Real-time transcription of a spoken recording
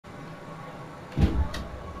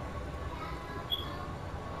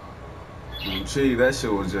Gee, that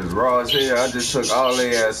shit was just raw as hell. I just took all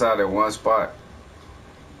their ass out at one spot.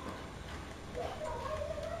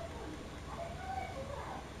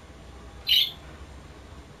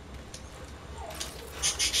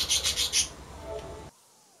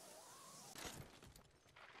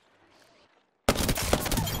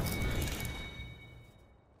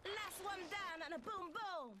 Last one down and a boom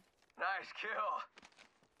boom. Nice kill.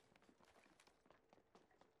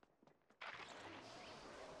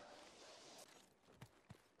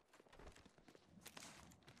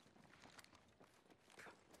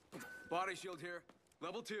 Body shield here.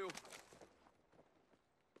 Level 2.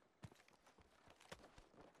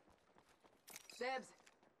 Debs.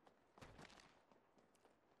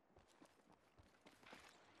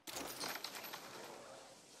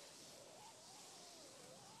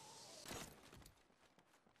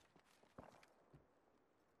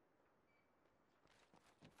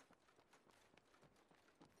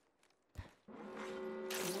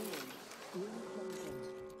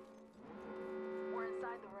 We're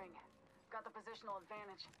inside the ring. Got the positional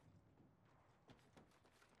advantage.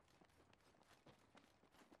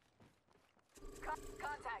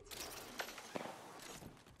 Contact.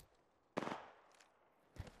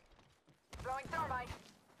 Throwing thermite.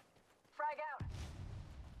 Frag out.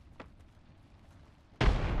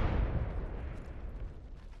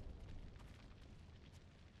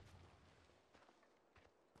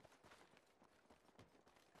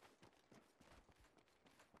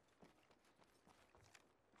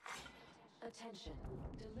 Attention,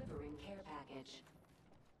 delivering care package.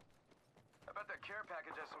 I bet that care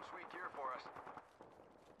package has some sweet gear for us.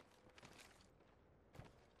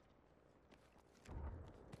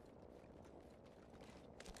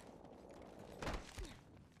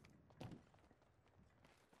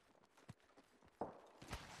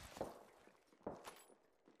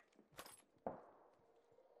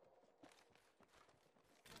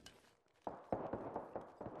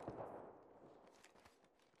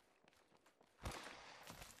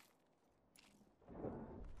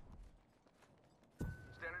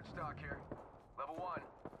 Standard stock here. Level 1.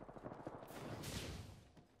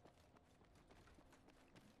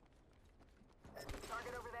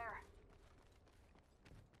 Target over there.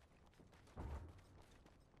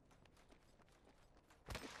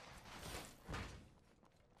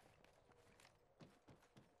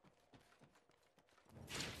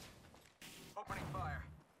 Opening fire.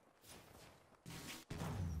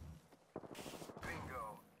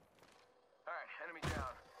 Bingo. Alright, enemy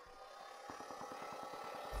down.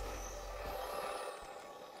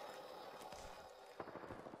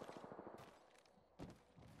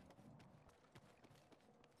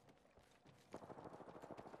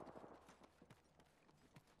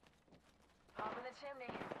 Hop in the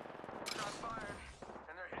chimney. Shots fired,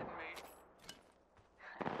 and they're hitting me.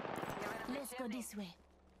 Giving him the Let's go chimney. this way.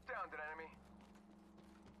 Downed an enemy.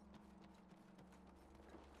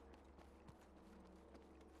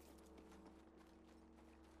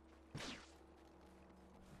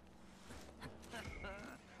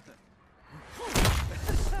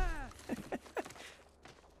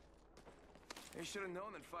 They should have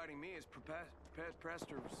known that fighting me is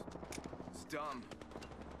Prester was dumb.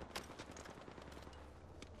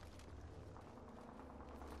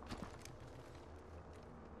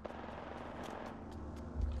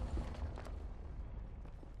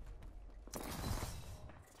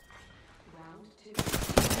 Round 2.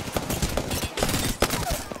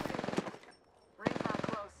 Ring's not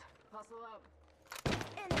close. Hustle up.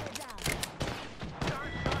 Enemy down.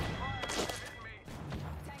 Darn shots fired, they're hitting me.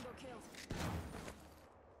 Tango killed.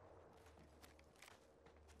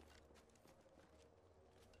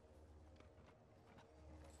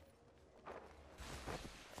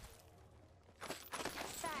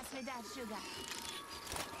 Pass me that sugar.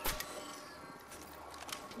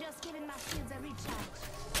 Just giving my shields a recharge.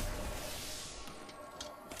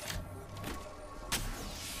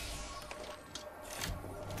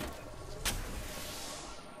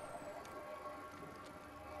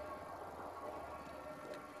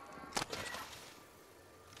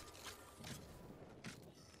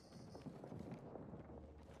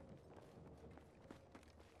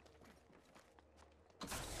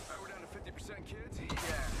 Alright, we're down to 50% kids. Yeah,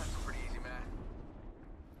 that's pretty easy, man.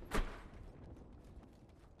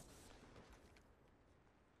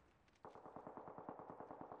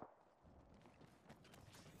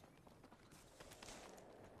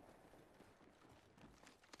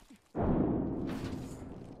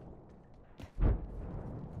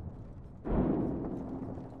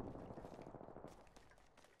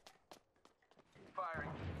 Firing.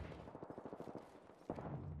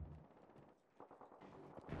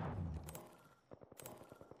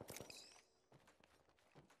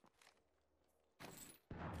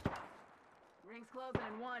 closing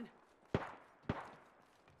in 1.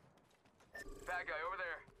 Bad guy over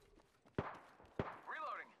there.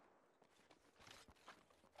 Reloading.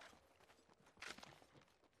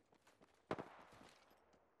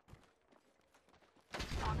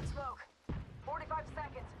 On the smoke. 45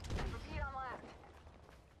 seconds. Repeat on left.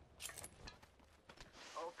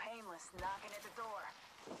 Oh, Painless knocking at the door.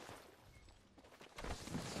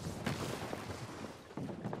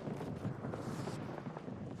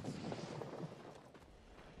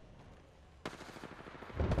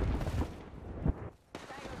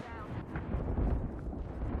 Tango down.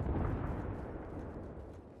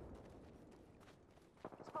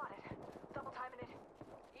 Spotted. Double timing it.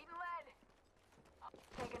 Eating lead.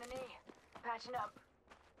 Taking a knee. Patching up.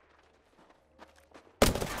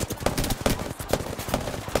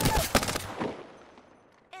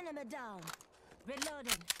 Enemy down.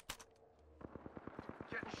 Reloading.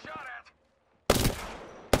 Getting shot at.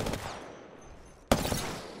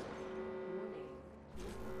 Moving.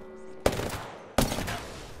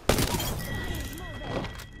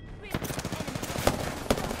 Enemy.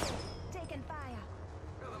 Taking fire.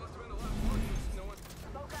 Yeah, that must have been the last one. No one.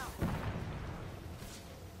 Smoke out.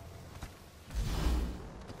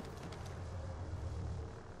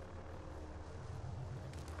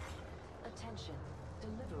 Attention.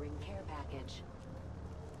 Delivering care package.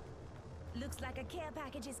 Looks like a care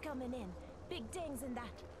package is coming in. Big things in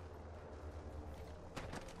that.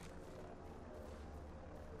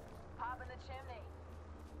 Pop in the chimney.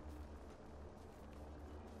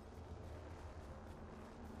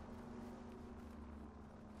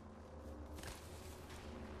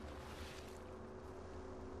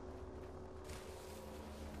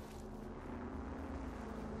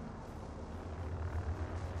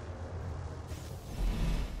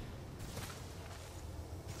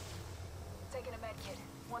 Taking a med kit.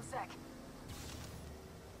 1 sec.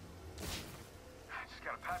 I just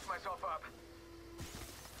gotta patch myself up.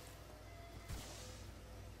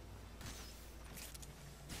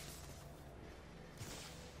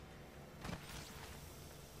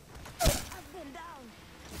 I've been down.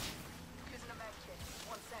 Using a med kit.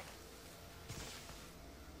 1 sec.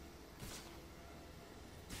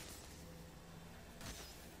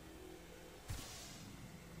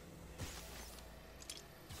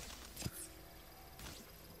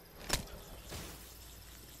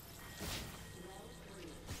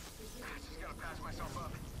 Just gotta patch myself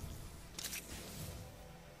up.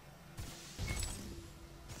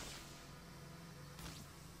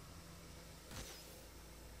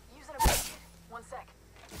 Using a med kit. 1 sec.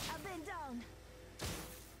 I've been down.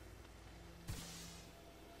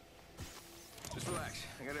 Just relax.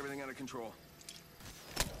 I got everything under control.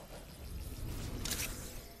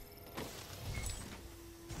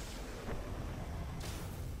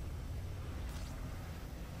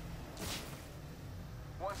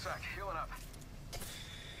 One sec. Healing up.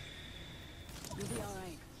 You'll be all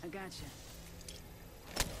right. I gotcha.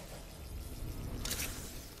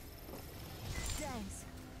 Thanks.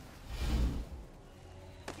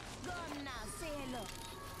 Go on now. Say hello.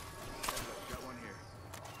 Got one here.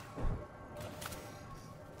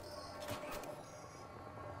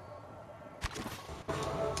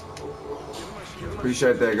 Give him a shield.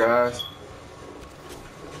 Appreciate that, guys.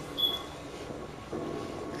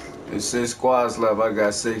 There's 6 squads left. I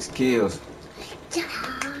got 6 kills.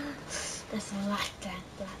 That's a lot.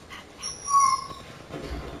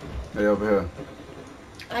 They over here.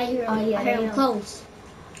 I hear them close.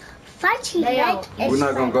 Fight you, right? We're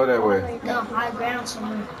not gonna go that way. No, high ground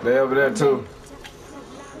somewhere. They over there too.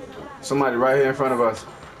 Somebody right here in front of us.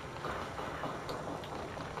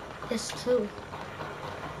 There's 2.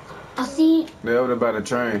 I see. They over there by the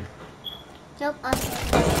train. Yep, I see.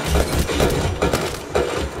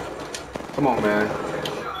 Come on, man.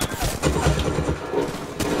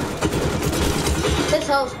 This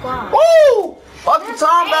whole squad. Woo! What you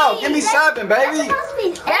talking about? Give me 7, baby.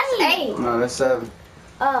 That's 8. No, that's 7.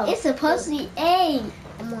 Oh. It's supposed to be 8.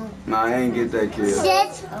 Nah, I ain't get that kill.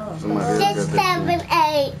 6, Somebody else got 6, that 7,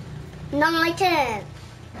 8, 9, 10,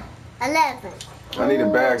 11. kill. I need to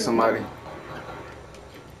bag somebody.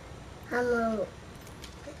 Hello.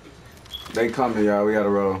 They coming, y'all. We gotta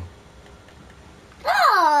roll.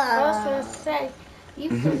 I was gonna say, you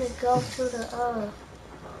finna go to the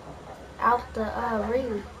out the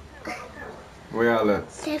ring. Where y'all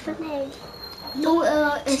at? 7, 8. No,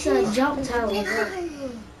 it's a jump tower.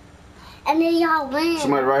 And then y'all win.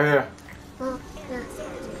 Somebody right here.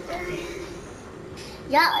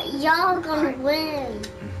 Y'all gonna win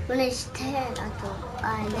when it's 10. I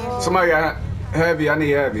thought. Somebody got heavy. I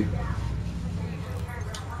need heavy.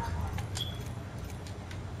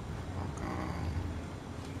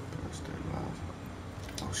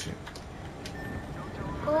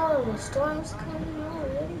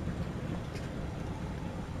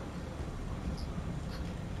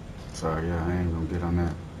 sorry, yeah, I ain't gonna get on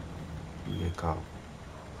that. You get caught.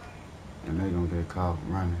 And they gonna get caught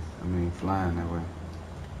running. I mean, flying that way.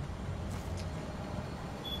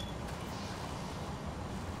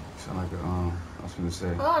 Sound like a, I was gonna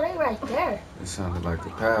say. Oh, they right there. It sounded like the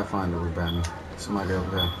Pathfinder was by me. Somebody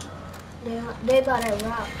over there. They by that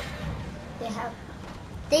rock. They have.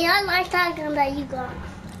 They are like that gun that you got.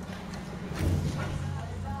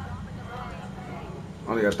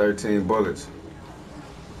 Only got 13 bullets.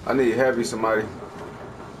 I need heavy, somebody.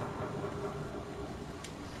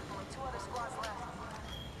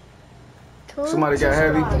 Somebody got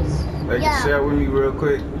heavy? They can share with me real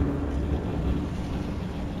quick.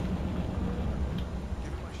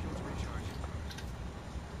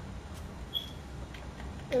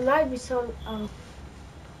 There might be some,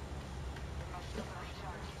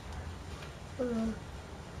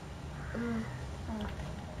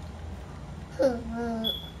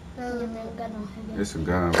 It's a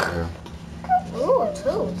gun right here. ooh,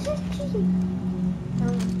 two.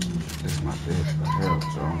 This is my bitch for help,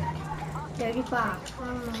 Joe. 35.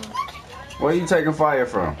 Where you taking fire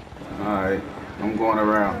from? Alright, I'm going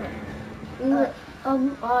around.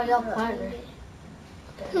 Oh, y'all partner.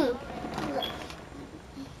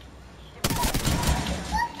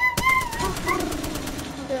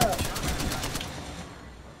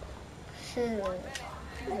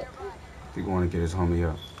 He going to get his homie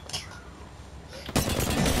up.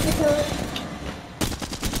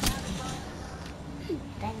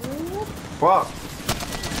 Fuck.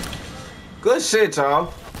 Good shit,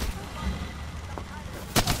 y'all.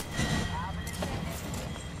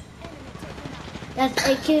 That's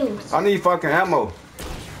AQs. I need fucking ammo.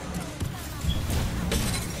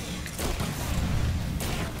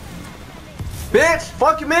 Bitch,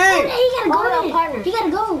 fuck you mean? He gotta go, partner. He gotta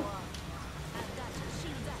go.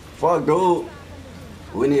 Fuck, dude.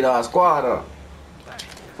 We need our squad up.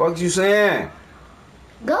 Fuck you saying?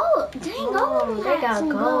 Go. Dang, go. They gotta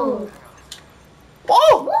go.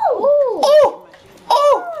 Oh! Oh!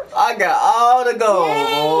 Oh! I got all the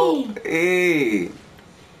gold, bro. Hey.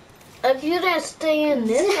 If you didn't stay in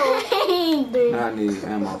this one, Now I need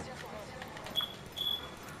ammo.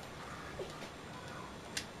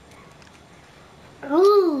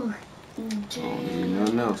 ooh. I don't need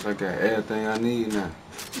nothing else. I got everything I need now.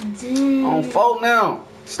 Dang. On 4 now.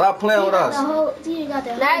 Stop playing with us. You got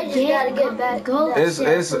the now you just gotta get back. Go.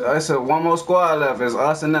 It's a one more squad left. It's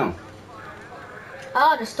us and them.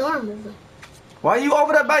 Oh, the storm moving. Why you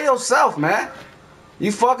over there by yourself, man?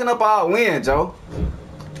 You fucking up our win, Joe.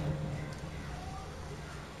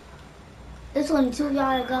 This one, two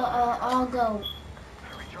y'all go. All go.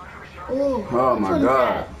 Ooh. Oh my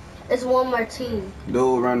God. It's one more team.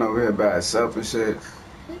 Dude run over here by himself and shit.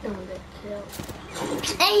 He gonna get killed.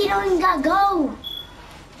 Hey, you don't even gotta go.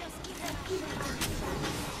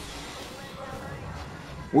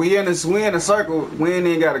 We in a circle. We ain't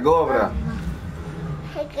even gotta go over there.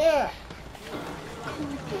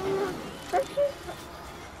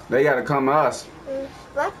 They gotta come to us.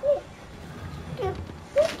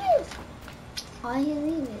 Why you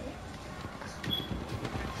leave it?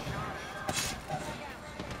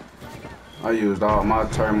 I used all my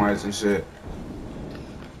termites and shit.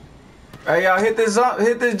 Hey y'all, hit this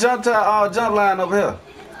jump line over here.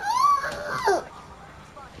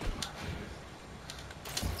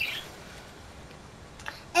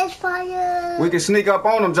 It's fire. We can sneak up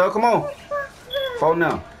on them, Joe. Come on. 4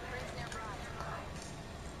 now.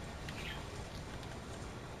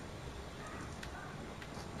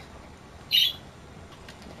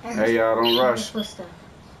 Hey y'all, don't rush. That's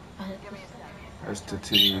the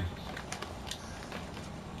 10.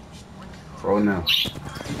 4 now.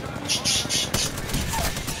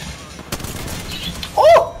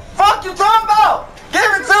 Oh! Fuck you talking about? Give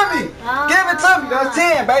it to me! Give it to me! That's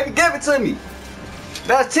 10, baby. Give it to me.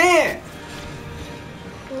 That's 10.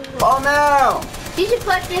 Oh now. You should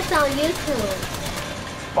put this on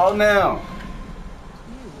YouTube. Oh now.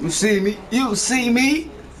 You see me? You see me?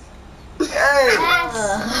 Hey.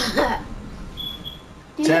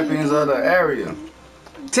 Champions of the area.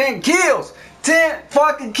 10 kills. 10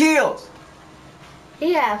 fucking kills.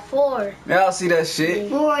 He had 4. Y'all see that shit?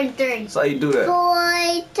 4 and 3. That's how you do that.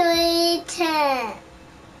 4, 3, 10.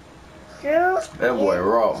 That boy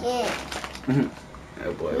raw.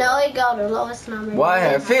 That boy No, he got the lowest number. Boy, I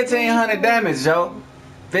had 1,500 damage, yo.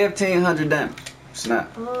 1,500 damage.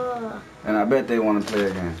 Snap. Oh. And I bet they want to play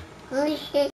again.